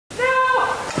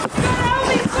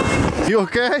You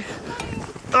okay?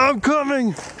 I'm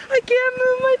coming. I can't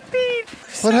move my feet.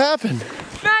 What happened?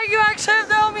 Matt, you actually have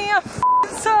to help me. I f***ing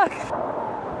suck.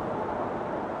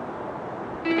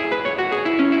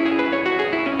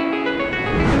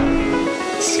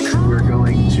 We're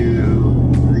going to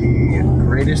the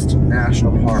greatest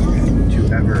national park to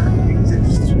ever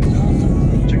exist.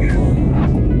 Check it out.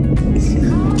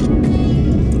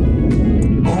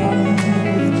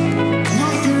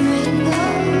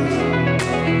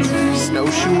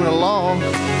 Snowshoeing along.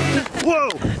 Whoa!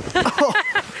 Oh.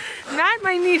 Matt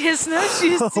might need his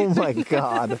snowshoes. Oh my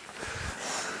God.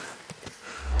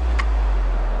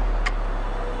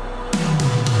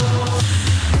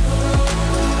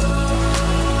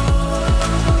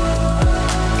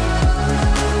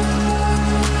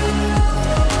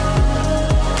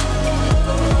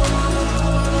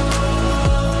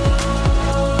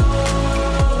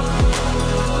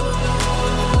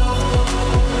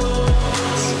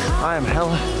 I am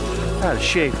hella out of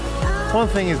shape. One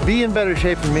thing is be in better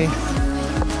shape than me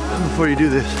before you do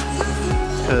this,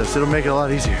 because it'll make it a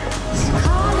lot easier.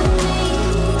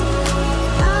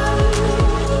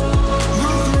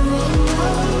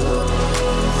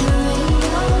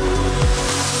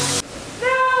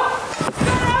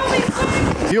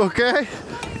 You okay?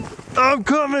 I'm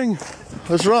coming.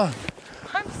 What's wrong?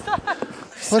 I'm stuck.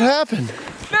 What happened?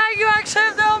 Matt, you actually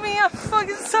have to help me. I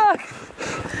fucking suck.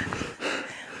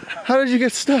 How did you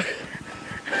get stuck?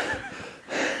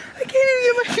 I can't even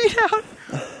get my feet out.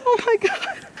 Oh my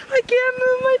God. I can't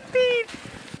move my feet.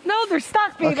 No, they're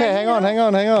stuck, baby. Okay, hang on.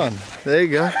 There you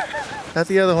go. Got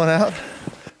the other one out.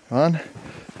 1,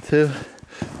 2,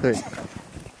 3.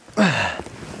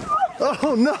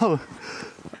 Oh no.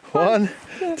 1,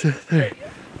 2, 3.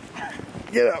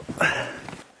 Get up.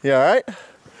 You all right?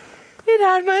 It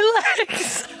had my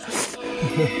legs.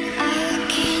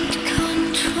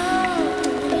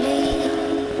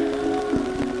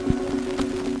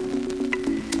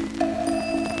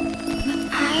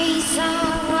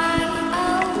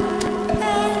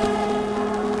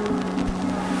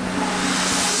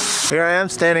 Here I am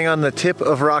standing on the tip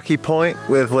of Rocky Point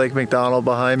with Lake McDonald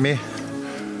behind me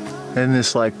in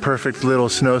this like perfect little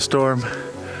snowstorm,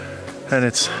 and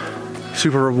it's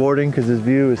super rewarding because this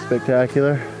view is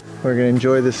spectacular. We're gonna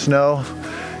enjoy the snow,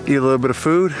 eat a little bit of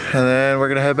food, and then we're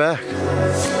gonna head back.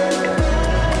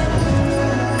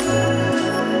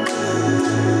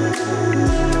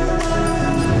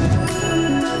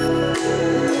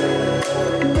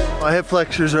 My hip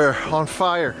flexors are on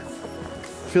fire.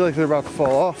 I feel like they're about to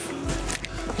fall off.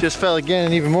 Just fell again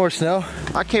and even more snow.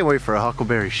 I can't wait for a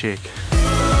huckleberry shake.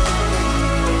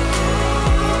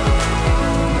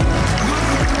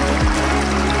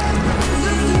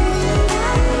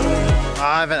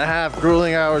 Five and a half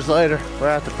grueling hours later, we're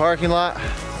at the parking lot.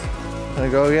 Gonna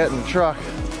go get in the truck,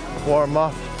 warm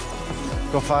up,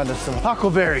 go find us some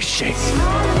huckleberry shake.